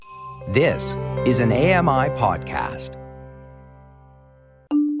This is an AMI podcast.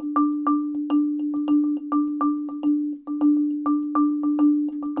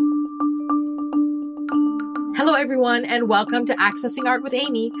 Hello, everyone, and welcome to Accessing Art with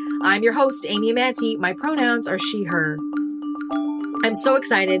Amy. I'm your host, Amy Amanti. My pronouns are she, her. I'm so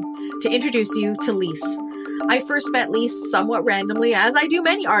excited to introduce you to Lise. I first met Lise somewhat randomly, as I do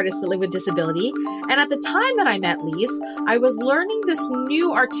many artists that live with disability. And at the time that I met Lise, I was learning this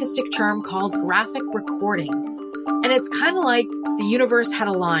new artistic term called graphic recording. And it's kind of like the universe had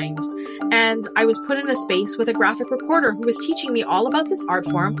aligned. And I was put in a space with a graphic recorder who was teaching me all about this art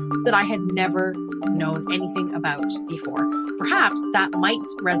form that I had never known anything about before. Perhaps that might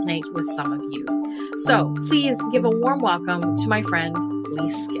resonate with some of you. So please give a warm welcome to my friend,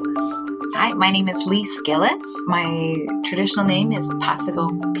 Lise Gillis. Hi, my name is Lise Gillis. My traditional name is Pasigo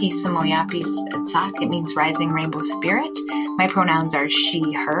Pisamoyapis Etsak. It means rising rainbow spirit. My pronouns are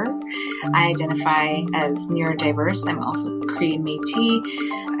she, her. I identify as neurodiverse. I'm also Cree and Métis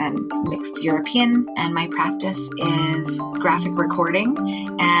and mixed European. And my practice is graphic recording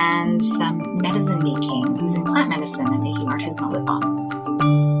and some medicine making, using plant medicine and making artisanal lip balm.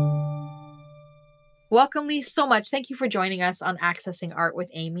 Welcome, Lise, so much. Thank you for joining us on Accessing Art with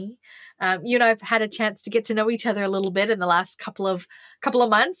Amy. You and I have had a chance to get to know each other a little bit in the last couple of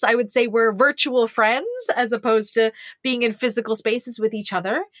months. I would say we're virtual friends as opposed to being in physical spaces with each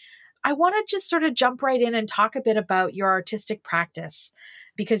other. I want to just sort of jump right in and talk a bit about your artistic practice,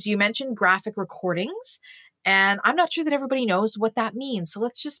 because you mentioned graphic recordings, and I'm not sure that everybody knows what that means. So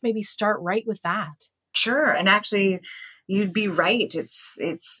let's just maybe start right with that. Sure. And actually, you'd be right.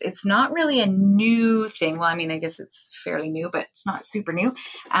 It's not really a new thing. Well, I mean, I guess it's fairly new, but it's not super new.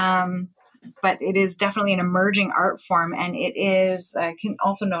 But it is definitely an emerging art form, and it is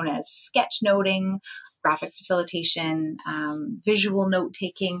also known as sketchnoting, graphic facilitation, visual note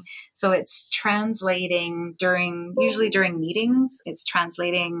taking. So it's translating usually during meetings. It's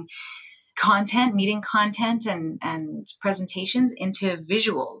translating content, meeting content, and presentations into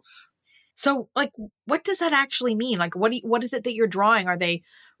visuals. So, what does that actually mean? What is it that you're drawing? Are they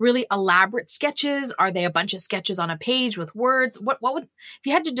really elaborate sketches? Are they a bunch of sketches on a page with words? What would, if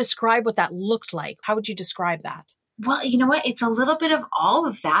you had to describe what that looked like, how would you describe that? Well, you know what? It's a little bit of all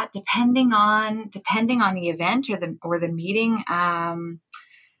of that, depending on the event or the meeting. A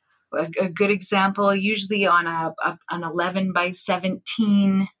good example, usually on an 11 by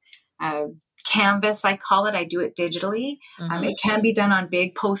 17 canvas, I call it. I do it digitally. Mm-hmm. It can be done on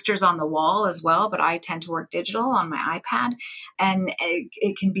big posters on the wall as well, but I tend to work digital on my iPad. And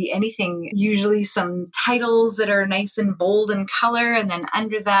it can be anything, usually some titles that are nice and bold in color. And then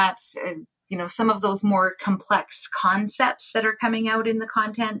under that, some of those more complex concepts that are coming out in the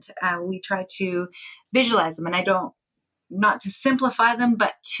content, we try to visualize them. And not to simplify them,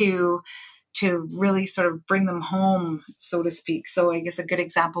 but to really sort of bring them home, so to speak. So I guess a good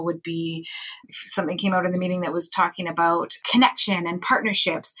example would be if something came out in the meeting that was talking about connection and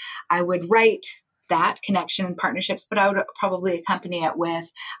partnerships. I would write that connection and partnerships, but I would probably accompany it with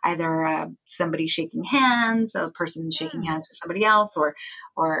either somebody shaking hands, a person shaking hands with somebody else,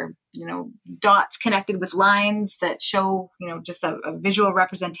 or dots connected with lines that show just a visual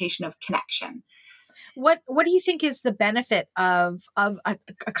representation of connection. What do you think is the benefit of a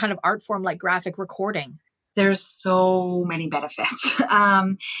kind of art form like graphic recording? There's so many benefits.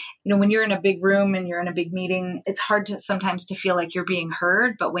 When you're in a big room and you're in a big meeting, it's hard sometimes to feel like you're being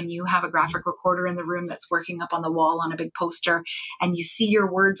heard. But when you have a graphic recorder in the room that's working up on the wall on a big poster and you see your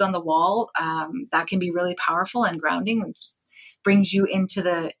words on the wall, that can be really powerful and grounding. It just brings you into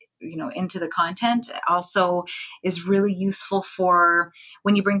the content. It also is really useful for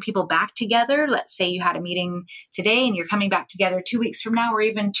when you bring people back together. Let's say you had a meeting today and you're coming back together 2 weeks from now or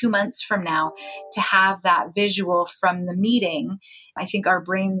even 2 months from now, to have that visual from the meeting. I think our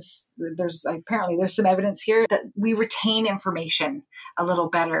brains, there's some evidence here that we retain information a little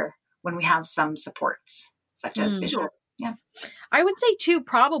better when we have some supports, such as visuals. Yeah. I would say too,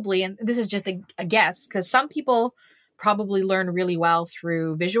 probably, and this is just a guess, because some people probably learn really well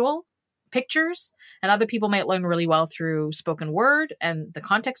through visual pictures, and other people might learn really well through spoken word and the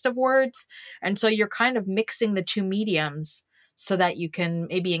context of words. And so you're kind of mixing the two mediums so that you can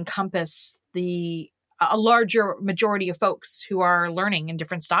maybe encompass a larger majority of folks who are learning in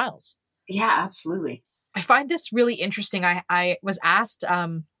different styles. Yeah, absolutely. I find this really interesting. I was asked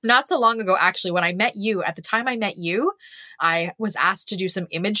not so long ago, actually, when I met you. At the time I met you, I was asked to do some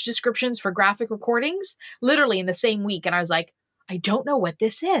image descriptions for graphic recordings, literally in the same week. And I was like, I don't know what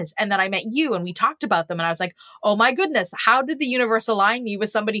this is. And then I met you and we talked about them and I was like, oh my goodness, how did the universe align me with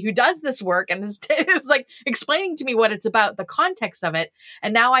somebody who does this work and is like explaining to me what it's about, the context of it.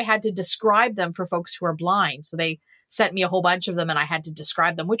 And now I had to describe them for folks who are blind. So they sent me a whole bunch of them and I had to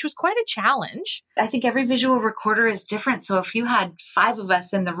describe them, which was quite a challenge. I think every visual recorder is different. So if you had 5 of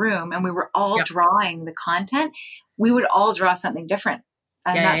us in the room and we were all drawing the content, we would all draw something different.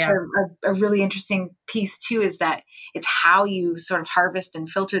 And that's a really interesting piece too, is that it's how you sort of harvest and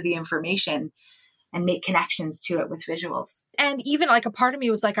filter the information and make connections to it with visuals. And even like a part of me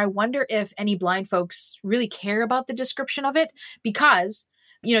was like, I wonder if any blind folks really care about the description of it, because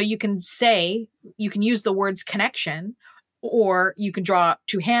you can use the words connection, or you can draw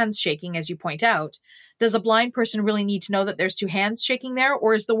 2 hands shaking, as you point out. Does a blind person really need to know that there's 2 hands shaking there,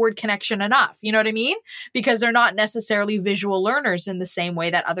 or is the word connection enough? You know what I mean? Because they're not necessarily visual learners in the same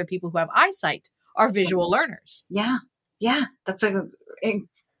way that other people who have eyesight are visual learners. Yeah. Yeah.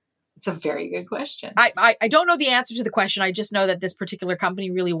 It's a very good question. I don't know the answer to the question. I just know that this particular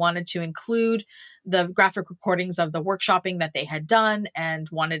company really wanted to include the graphic recordings of the workshopping that they had done and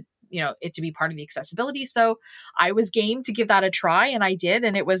wanted, it to be part of the accessibility. So I was game to give that a try, and I did.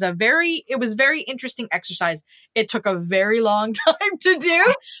 And it was very interesting exercise. It took a very long time to do,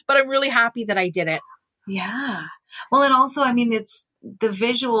 but I'm really happy that I did it. Yeah. Well, and also, it's the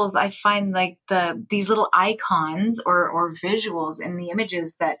visuals. I find like these little icons or visuals in the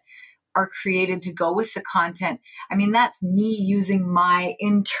images that are created to go with the content. That's me using my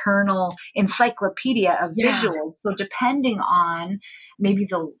internal encyclopedia of visuals. So depending on maybe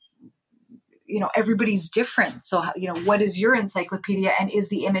everybody's different. So, what is your encyclopedia, and is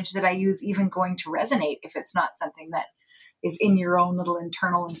the image that I use even going to resonate if it's not something that is in your own little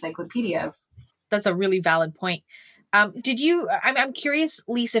internal encyclopedia? That's a really valid point. I'm curious,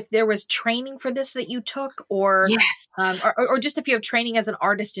 Lisa, if there was training for this that you took, or, yes. or just if you have training as an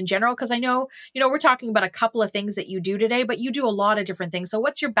artist in general, because I know, we're talking about a couple of things that you do today, but you do a lot of different things. So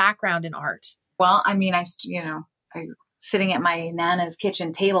what's your background in art? Well, I sitting at my Nana's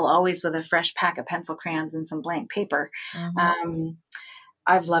kitchen table, always with a fresh pack of pencil crayons and some blank paper. Mm-hmm.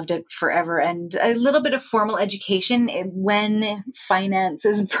 I've loved it forever, and a little bit of formal education when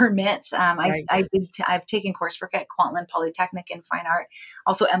finances permit. Right. I've taken coursework at Kwantlen Polytechnic in fine art,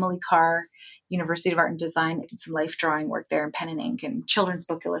 also Emily Carr, University of Art and Design. I did some life drawing work there in pen and ink and children's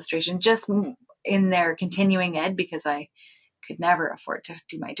book illustration, just in their continuing ed, because I could never afford to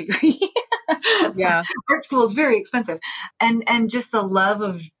do my degree. Yeah. Art school is very expensive, and just the love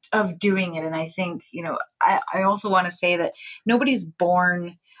of doing it. And I think, I also want to say that nobody's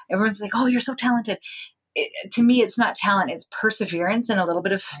born, everyone's like, oh, you're so talented. To me, it's not talent, it's perseverance and a little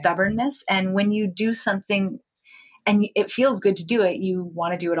bit of stubbornness. And when you do something and it feels good to do it, you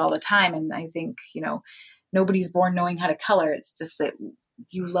want to do it all the time. And I think, nobody's born knowing how to color. It's just that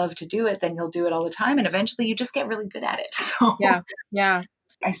you love to do it, then you'll do it all the time. And eventually you just get really good at it. So yeah.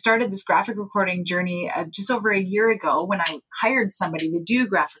 I started this graphic recording journey just over a year ago when I hired somebody to do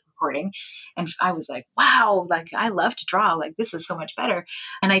graphic recording. And I was like, wow, I love to draw. This is so much better.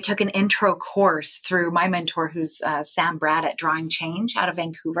 And I took an intro course through my mentor, who's Sam Brad at Drawing Change out of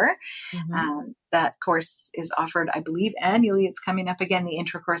Vancouver. Mm-hmm. That course is offered, I believe, annually. It's coming up again, the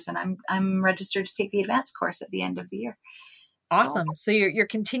intro course. And I'm registered to take the advanced course at the end of the year. Awesome. So you're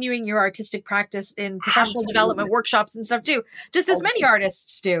continuing your artistic practice in professional development workshops and stuff too, just as many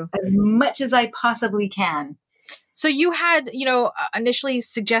artists do. As much as I possibly can. So you had, initially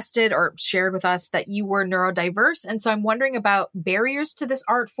suggested or shared with us that you were neurodiverse. And so I'm wondering about barriers to this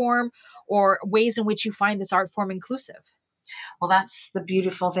art form, or ways in which you find this art form inclusive. Well, that's the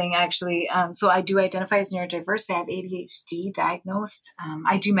beautiful thing, actually. So I do identify as neurodiverse. I have ADHD diagnosed.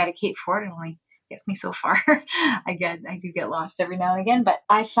 I do medicate for it. It only gets me so far. I do get lost every now and again, but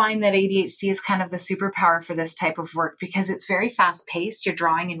I find that ADHD is kind of the superpower for this type of work, because it's very fast paced. You're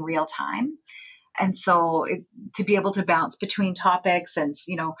drawing in real time. And so to be able to bounce between topics and,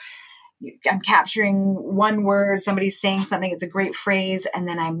 I'm capturing one word, somebody's saying something, it's a great phrase. And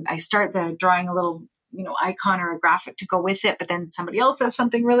then I start the drawing a little, icon or a graphic to go with it, but then somebody else says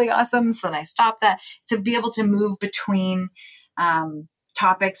something really awesome. So then I stop that. To be able to move between,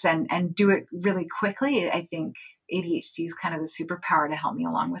 topics and do it really quickly. I think ADHD is kind of the superpower to help me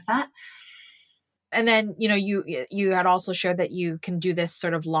along with that. And then, you had also shared that you can do this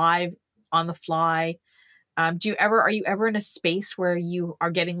sort of live on the fly. Are you ever in a space where you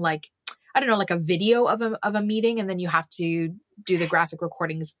are getting like a video of a meeting, and then you have to do the graphic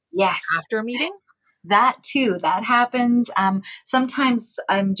recordings after a meeting? That too, that happens. Sometimes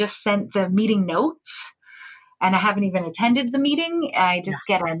I'm just sent the meeting notes. and I haven't even attended the meeting. I just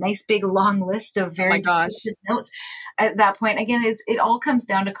get a nice big long list of very descriptive notes. At that point, again, it all comes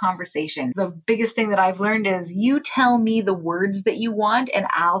down to conversation. The biggest thing that I've learned is you tell me the words that you want and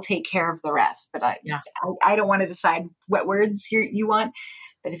I'll take care of the rest. But I don't want to decide what words you want.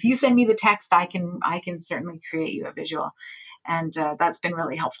 But if you send me the text, I can certainly create you a visual. And that's been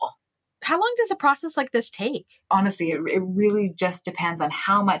really helpful. How long does a process like this take? Honestly, it really just depends on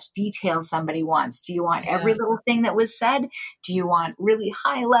how much detail somebody wants. Do you want every little thing that was said? Do you want really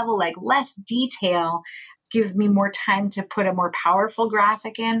high level, like less detail? Gives me more time to put a more powerful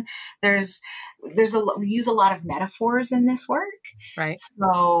graphic in. We use a lot of metaphors in this work. Right.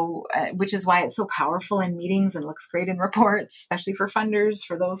 So, which is why it's so powerful in meetings and looks great in reports, especially for funders,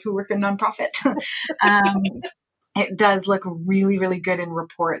 for those who work in nonprofit. It does look really, really good in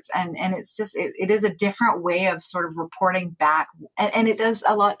reports. And it's just, it is a different way of sort of reporting back. And it does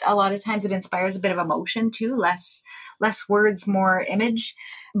a lot of times it inspires a bit of emotion too, less words, more image.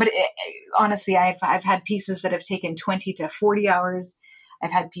 But honestly, I've had pieces that have taken 20 to 40 hours.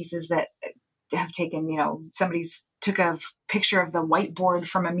 I've had pieces that have taken, somebody's took a picture of the whiteboard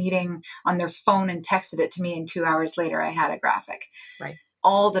from a meeting on their phone and texted it to me, and 2 hours later I had a graphic. Right.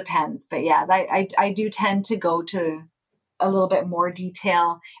 All depends. But yeah, I do tend to go to a little bit more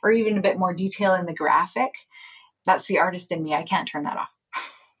detail, or even a bit more detail in the graphic. That's the artist in me. I can't turn that off.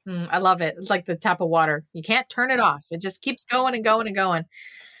 I love it. It's like the tap of water. You can't turn it off. It just keeps going and going and going.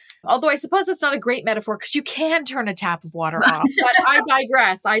 Although I suppose it's not a great metaphor because you can turn a tap of water off. But I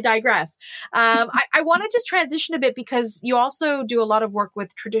digress. I want to just transition a bit because you also do a lot of work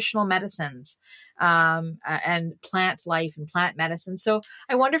with traditional medicines and plant life and plant medicine. So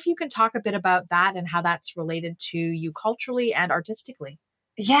I wonder if you can talk a bit about that and how that's related to you culturally and artistically.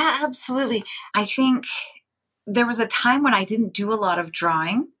 Yeah, absolutely. I think there was a time when I didn't do a lot of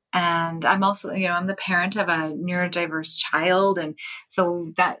drawing. And I'm also, I'm the parent of a neurodiverse child. And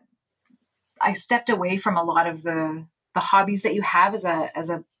so that I stepped away from a lot of the hobbies that you have as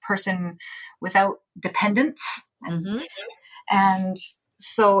a person without dependence. Mm-hmm. And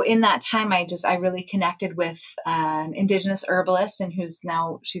so in that time, I really connected with an Indigenous herbalist, and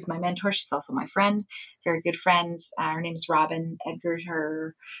she's my mentor. She's also my friend, very good friend. Her name is Robin Edgar.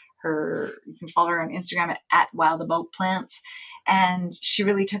 You can follow her on Instagram at Wild About Plants. And she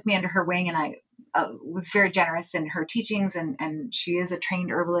really took me under her wing, and I was very generous in her teachings, and she is a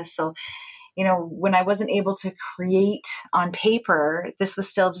trained herbalist. So, when I wasn't able to create on paper, this was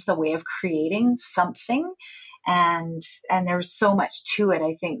still just a way of creating something. And there's so much to it.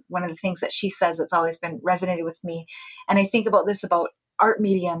 I think one of the things that she says that's always been resonated with me, and I think about this about art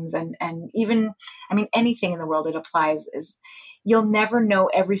mediums and even, anything in the world it applies, is you'll never know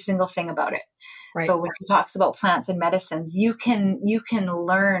every single thing about it. Right. So when she talks about plants and medicines, you can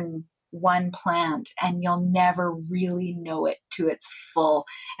learn one plant and you'll never really know it to its full.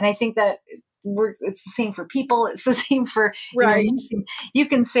 And I think that works. It's the same for people. It's the same for, right. You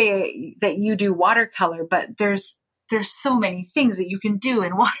can say that you do watercolor, but there's so many things that you can do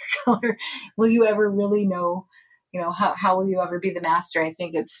in watercolor. Will you ever really know, how will you ever be the master? I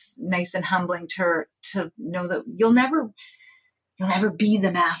think it's nice and humbling to know that you'll never be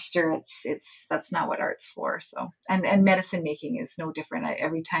the master. That's not what art's for. So, and medicine making is no different.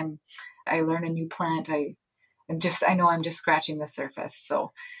 Every time I learn a new plant, I know I'm just scratching the surface.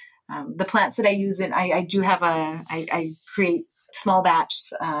 So, the plants that I use I do have I create small batch,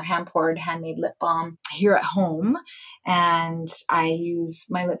 hand poured, handmade lip balm here at home. And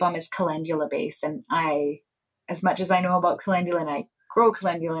my lip balm is calendula based. And as much as I know about calendula, and I grow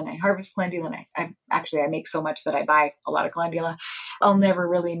calendula and I harvest calendula, and I make so much that I buy a lot of calendula. I'll never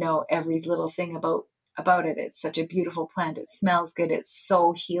really know every little thing about it. It's such a beautiful plant. It smells good. It's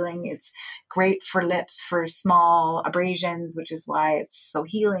so healing. It's great for lips, for small abrasions, which is why it's so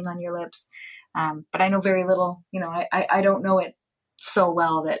healing on your lips. But I know very little, I don't know it so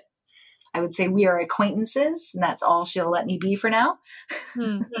well that I would say we are acquaintances, and that's all she'll let me be for now.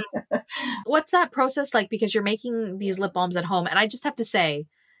 What's that process like? Because you're making these lip balms at home, and I just have to say,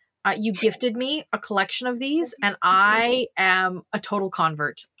 you gifted me a collection of these, and I am a total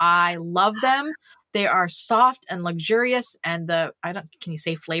convert. I love them. They are soft and luxurious, and can you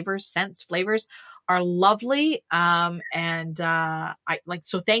say scents, flavors are lovely. So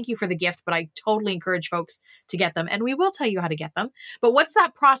thank you for the gift, but I totally encourage folks to get them, and we will tell you how to get them. But what's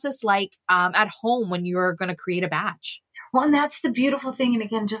that process like at home when you're going to create a batch? Well, and that's the beautiful thing. And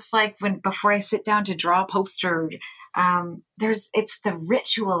again, just like before I sit down to draw a poster, it's the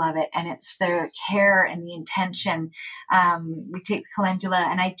ritual of it, and it's the care and the intention. We take calendula,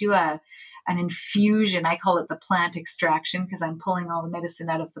 and I do a an infusion. I call it the plant extraction because I'm pulling all the medicine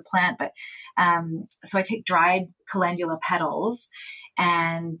out of the plant. But so I take dried calendula petals,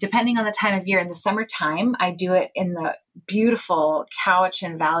 and depending on the time of year, in the summertime, I do it in the beautiful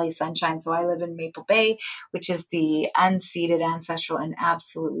Cowichan Valley sunshine. So I live in Maple Bay, which is the unceded, ancestral, and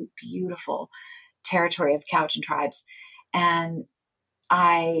absolutely beautiful territory of the Cowichan tribes. And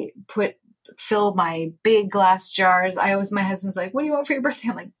I fill my big glass jars. My husband's like, what do you want for your birthday?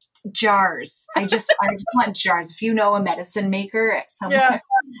 I'm like, jars. I just want jars. If you know a medicine maker somewhere,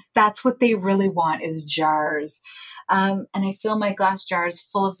 that's what they really want, is jars. And I fill my glass jars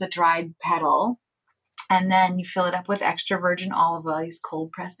full of the dried petal. And then you fill it up with extra virgin olive oil. I use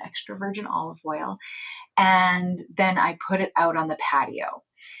cold pressed extra virgin olive oil. And then I put it out on the patio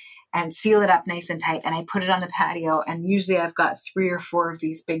and seal it up nice and tight. And I put it on the patio. And usually I've got 3 or 4 of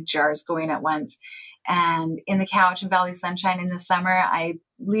these big jars going at once. And in the Cowichan Valley sunshine in the summer, I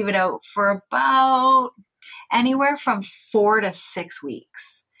leave it out for about anywhere from 4 to 6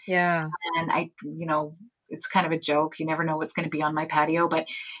 weeks. Yeah. And it's kind of a joke. You never know what's going to be on my patio, but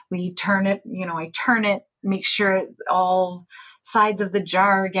we turn it, I turn it, make sure it's all sides of the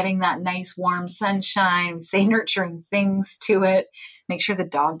jar getting that nice warm sunshine. We say nurturing things to it. Make sure the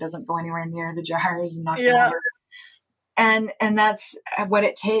dog doesn't go anywhere near the jars and knock them over. And that's what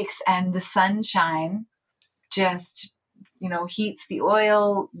it takes. And the sunshine just, heats the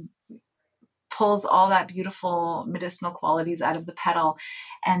oil, pulls all that beautiful medicinal qualities out of the petal,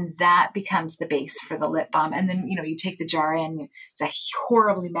 and that becomes the base for the lip balm. And then, you take the jar in. It's a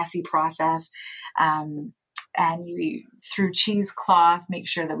horribly messy process. And you, through cheesecloth, make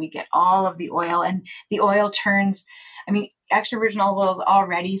sure that we get all of the oil, and the oil turns, extra virgin olive oil is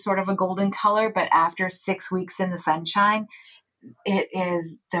already sort of a golden color, but after 6 weeks in the sunshine, it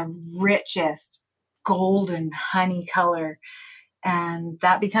is the richest golden honey color. And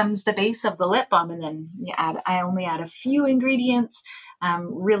that becomes the base of the lip balm. And then I only add a few ingredients,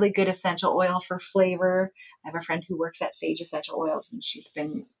 really good essential oil for flavor. I have a friend who works at Sage Essential Oils, and she's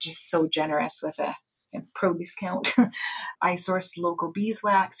been just so generous with a pro discount. I source local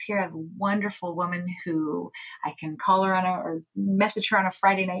beeswax here. I have a wonderful woman who I can call her or message her on a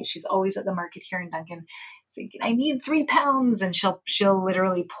Friday night. She's always at the market here in Duncan. Like, I need 3 pounds, and she'll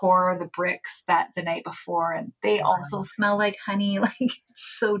literally pour the bricks that the night before, and they also smell like honey. Like,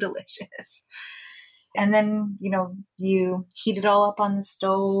 it's so delicious. And then, you heat it all up on the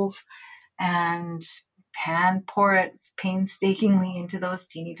stove and hand pour it painstakingly into those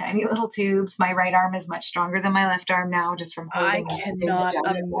teeny tiny little tubes. My right arm is much stronger than my left arm now, just from holding. I cannot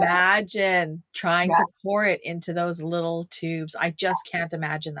imagine trying to pour it into those little tubes. I just can't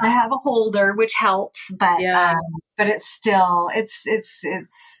imagine that. I have a holder, which helps, but it's still it's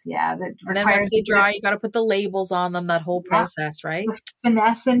that. And then once they dry, you got to put the labels on them. That whole process, right? With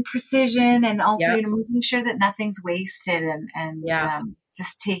finesse and precision, and also making sure that nothing's wasted, and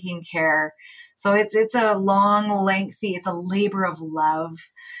just taking care. So it's a long, lengthy, it's a labor of love.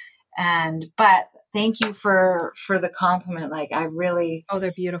 But thank you for the compliment. Like, I really,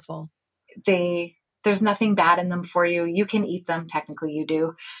 they're beautiful. There's nothing bad in them for you. You can eat them. Technically you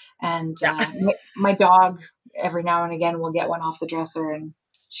do. And my dog every now and again will get one off the dresser, and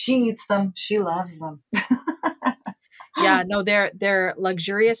she eats them. She loves them. Yeah, no, they're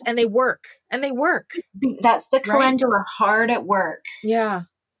luxurious, and they work. That's the calendula, hard at work. Yeah.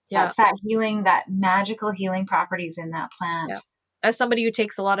 That's that healing, that magical healing properties in that plant. Yeah. As somebody who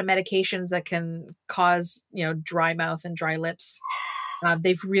takes a lot of medications that can cause, dry mouth and dry lips,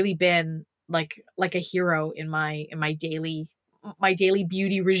 they've really been like a hero in my daily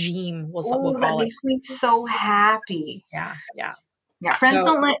beauty regime. We'll call that makes me so happy. Yeah. Friends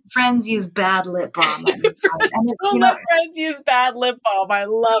don't let friends use bad lip balm. Don't let friends use bad lip balm. I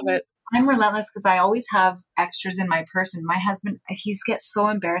love it. I'm relentless because I always have extras in my purse. And my husband, he gets so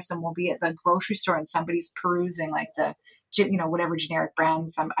embarrassed, and we'll be at the grocery store and somebody's perusing like the, whatever generic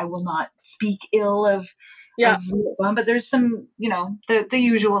brands. I will not speak ill of lip balm, but there's some, the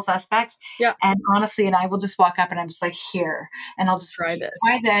usual suspects. Yeah. And honestly, I will just walk up and I'm just like, here, and I'll just try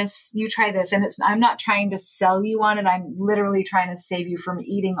this. You try this. And I'm not trying to sell you on it. I'm literally trying to save you from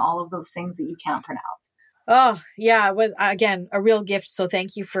eating all of those things that you can't pronounce. Oh, yeah. It was, again, a real gift. So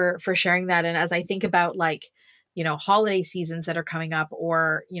thank you for sharing that. And as I think about holiday seasons that are coming up,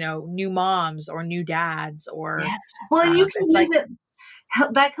 or, new moms or new dads, or. Yes. Well, you can use it.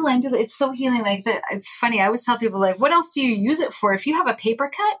 That calendula, it's so healing. Like that. It's funny. I always tell people, like, what else do you use it for? If you have a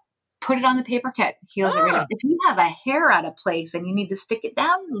paper cut, put it on the paper cut, heals it right Ah. up. If you have a hair out of place and you need to stick it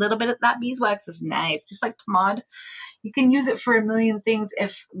down, a little bit of that beeswax is nice, just like pomade. You can use it for a million things.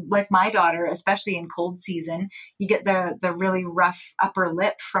 If, like my daughter, especially in cold season, you get the really rough upper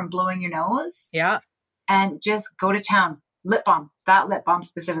lip from blowing your nose. Yeah. And just go to town. Lip balm, that lip balm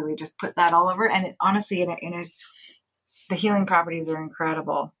specifically, just put that all over. And it, honestly, the healing properties are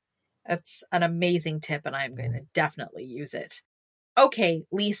incredible. That's an amazing tip, and I'm going to definitely use it. Okay,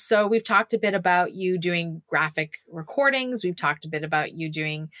 Lise, so we've talked a bit about you doing graphic recordings. We've talked a bit about you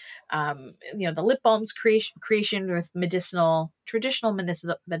doing, the lip balms creation with traditional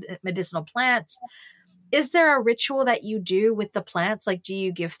medicinal plants. Is there a ritual that you do with the plants? Like, do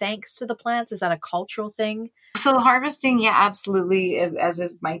you give thanks to the plants? Is that a cultural thing? So harvesting, yeah, absolutely. As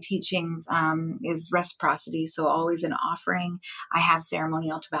is my teachings, is reciprocity. So always an offering. I have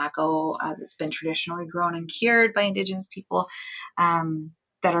ceremonial tobacco that's been traditionally grown and cured by Indigenous people that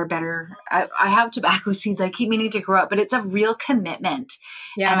are better. I have tobacco seeds I keep meaning to grow up, but it's a real commitment.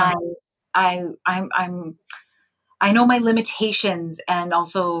 Yeah. And I know my limitations and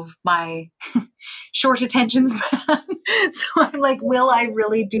also my short attention span. So I'm like, will I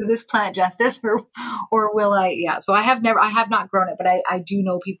really do this plant justice or will I? Yeah. So I have not grown it, but I do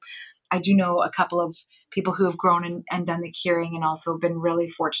know people. I do know a couple of people who have grown and done the curing, and also been really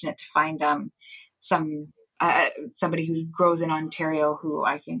fortunate to find somebody who grows in Ontario who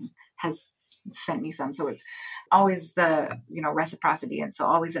has sent me some. So it's always the reciprocity, and so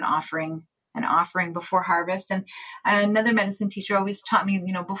always an offering before harvest. And another medicine teacher always taught me,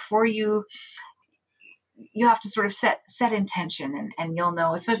 before you have to sort of set intention, and you'll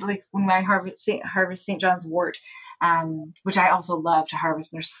know, especially when I harvest St. John's wort, which I also love to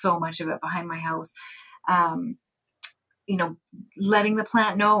harvest. And there's so much of it behind my house. Letting the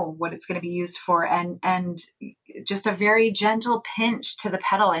plant know what it's going to be used for, and just a very gentle pinch to the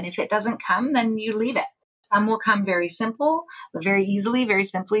petal. And if it doesn't come, then you leave it. Some will come very simple, very easily, very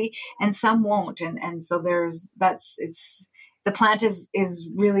simply, and some won't. And so the plant is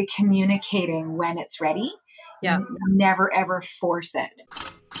really communicating when it's ready. Yeah. Never ever force it.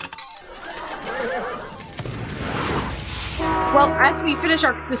 Well, as we finish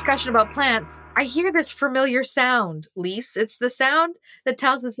our discussion about plants, I hear this familiar sound, Lise. It's the sound that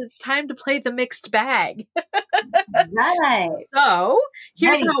tells us it's time to play the mixed bag. Right. So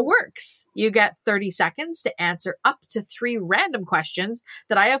here's how it works. You get 30 seconds to answer up to 3 random questions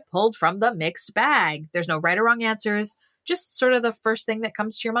that I have pulled from the mixed bag. There's no right or wrong answers, just sort of the first thing that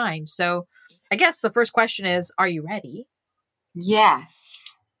comes to your mind. So I guess the first question is, are you ready? Yes.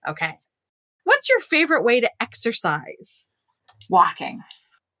 Okay. What's your favorite way to exercise? Walking.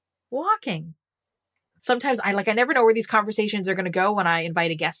 Sometimes I never know where these conversations are going to go when I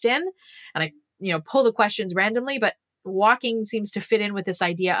invite a guest in and I, pull the questions randomly, but walking seems to fit in with this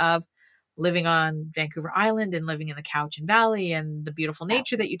idea of living on Vancouver Island and living in the Cowichan Valley and the beautiful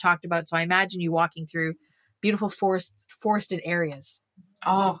nature that you talked about. So I imagine you walking through beautiful forested areas.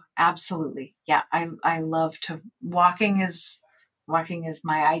 Oh, absolutely. Yeah. I love to walking is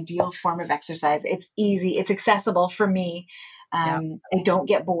my ideal form of exercise. It's easy. It's accessible for me. I don't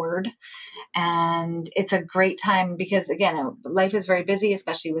get bored, and it's a great time because, again, life is very busy,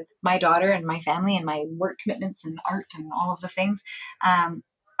 especially with my daughter and my family and my work commitments and art and all of the things. I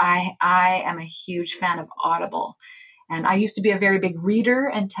am a huge fan of Audible. And I used to be a very big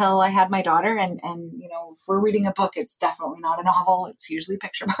reader until I had my daughter. And if we're reading a book, it's definitely not a novel. It's usually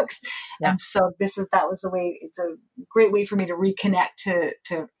picture books. Yeah. And so that was the way. It's a great way for me to reconnect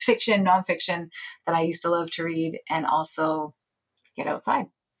to fiction, nonfiction that I used to love to read, and also get outside.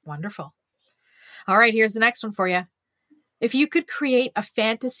 Wonderful. All right, here's the next one for you. If you could create a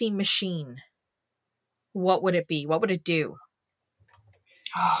fantasy machine, what would it be? What would it do?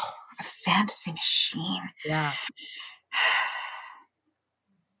 Oh, a fantasy machine. Yeah.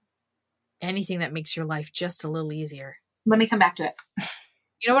 Anything that makes your life just a little easier. Let me come back to it.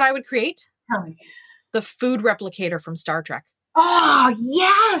 You know what I would create? Tell me. The food replicator from Star Trek. Oh,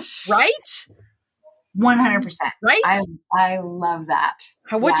 yes. Right? 100%. Right? I love that.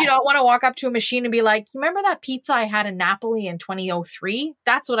 How would you not want to walk up to a machine and be like, you remember that pizza I had in Napoli in 2003?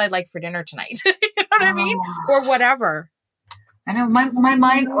 That's what I'd like for dinner tonight. You know what I mean? Or whatever. I know my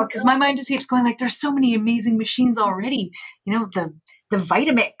mind, because my mind just keeps going like, there's so many amazing machines already. The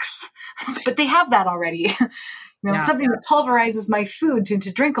Vitamix, but they have that already. Something that pulverizes my food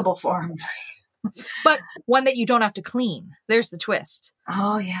into drinkable form. But one that you don't have to clean. There's the twist.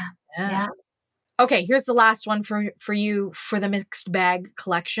 Oh, yeah. Okay, here's the last one for you for the mixed bag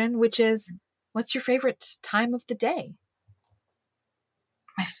collection, which is, what's your favorite time of the day?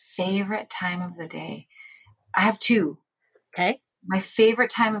 My favorite time of the day. I have 2. Okay. My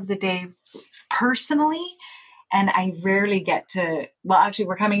favorite time of the day personally, and I rarely get to, well, actually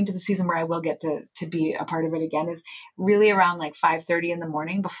we're coming into the season where I will get to be a part of it again, is really around like 5:30 in the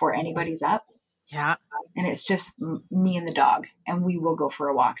morning before anybody's up. Yeah. And it's just me and the dog, and we will go for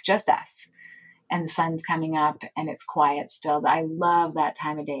a walk, just us. And the sun's coming up and it's quiet still. I love that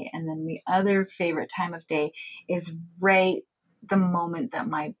time of day. And then the other favorite time of day is right the moment that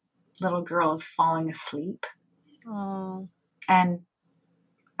my little girl is falling asleep. Oh. And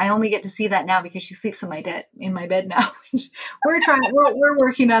I only get to see that now because she sleeps in my bed now. we're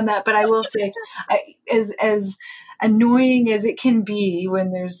working on that, but I will say, as annoying as it can be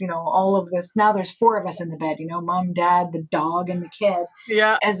when there's, all of this, now there's 4 of us in the bed, mom, dad, the dog, and the kid.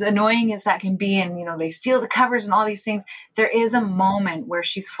 Yeah. As annoying as that can be, and, they steal the covers and all these things, there is a moment where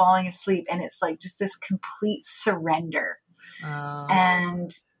she's falling asleep and it's like just this complete surrender. Oh.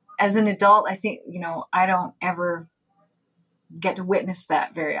 And as an adult, I think, I don't ever get to witness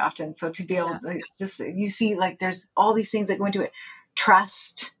that very often. So to be able to, it's just, you see, like, there's all these things that go into it.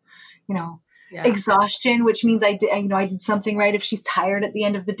 Trust, exhaustion, which means I did something right if she's tired at the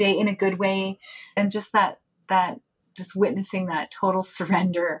end of the day in a good way. And just that just witnessing that total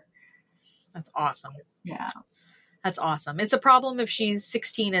surrender. That's awesome. Yeah. That's awesome. It's a problem if she's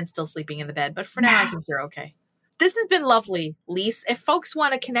 16 and still sleeping in the bed, but for now I think you're okay. This has been lovely, Lise. If folks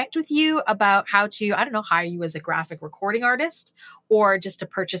want to connect with you about how to, hire you as a graphic recording artist or just to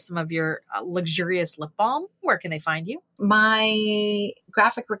purchase some of your luxurious lip balm, where can they find you? My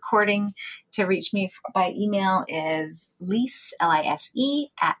graphic recording to reach me by email is Lise, Lise,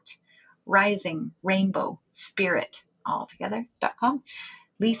 at risingrainbowspirit.com.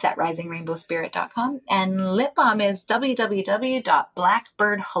 Lise at risingrainbowspirit.com. And lip balm is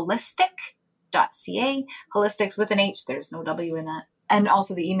www.blackbirdholistic.ca. Holistics with an H. There's no W in that. And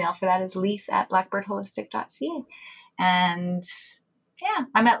also the email for that is Lise at blackbirdholistic.ca. And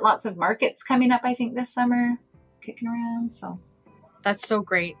I'm at lots of markets coming up, I think, this summer, kicking around. So that's so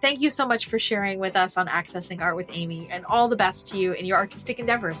great. Thank you so much for sharing with us on Accessing Art with Amy, and all the best to you in your artistic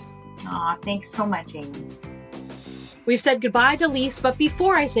endeavors. Aw, thanks so much, Amy. We've said goodbye to Lise, but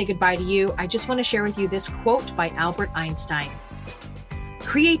before I say goodbye to you, I just want to share with you this quote by Albert Einstein.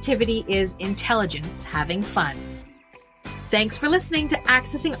 Creativity is intelligence having fun. Thanks for listening to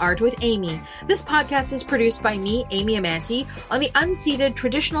Accessing Art with Amy. This podcast is produced by me, Amy Amanti, on the unceded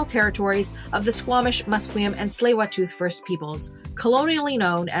traditional territories of the Squamish, Musqueam, and Tsleil-Waututh First Peoples, colonially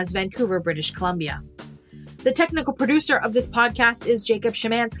known as Vancouver, British Columbia. The technical producer of this podcast is Jacob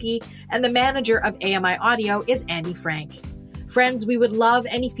Szymanski, and the manager of AMI Audio is Andy Frank. Friends, we would love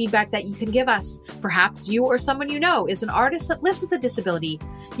any feedback that you can give us. Perhaps you or someone you know is an artist that lives with a disability.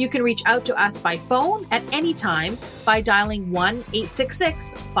 You can reach out to us by phone at any time by dialing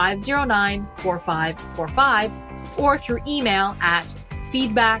 1-866-509-4545 or through email at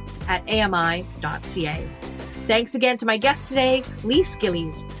feedback@ami.ca. Thanks again to my guest today, Lise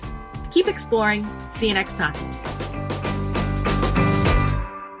Gillies. Keep exploring. See you next time.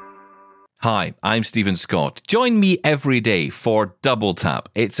 Hi, I'm Stephen Scott. Join me every day for Double Tap.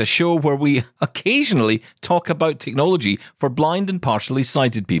 It's a show where we occasionally talk about technology for blind and partially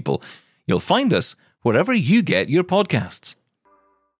sighted people. You'll find us wherever you get your podcasts.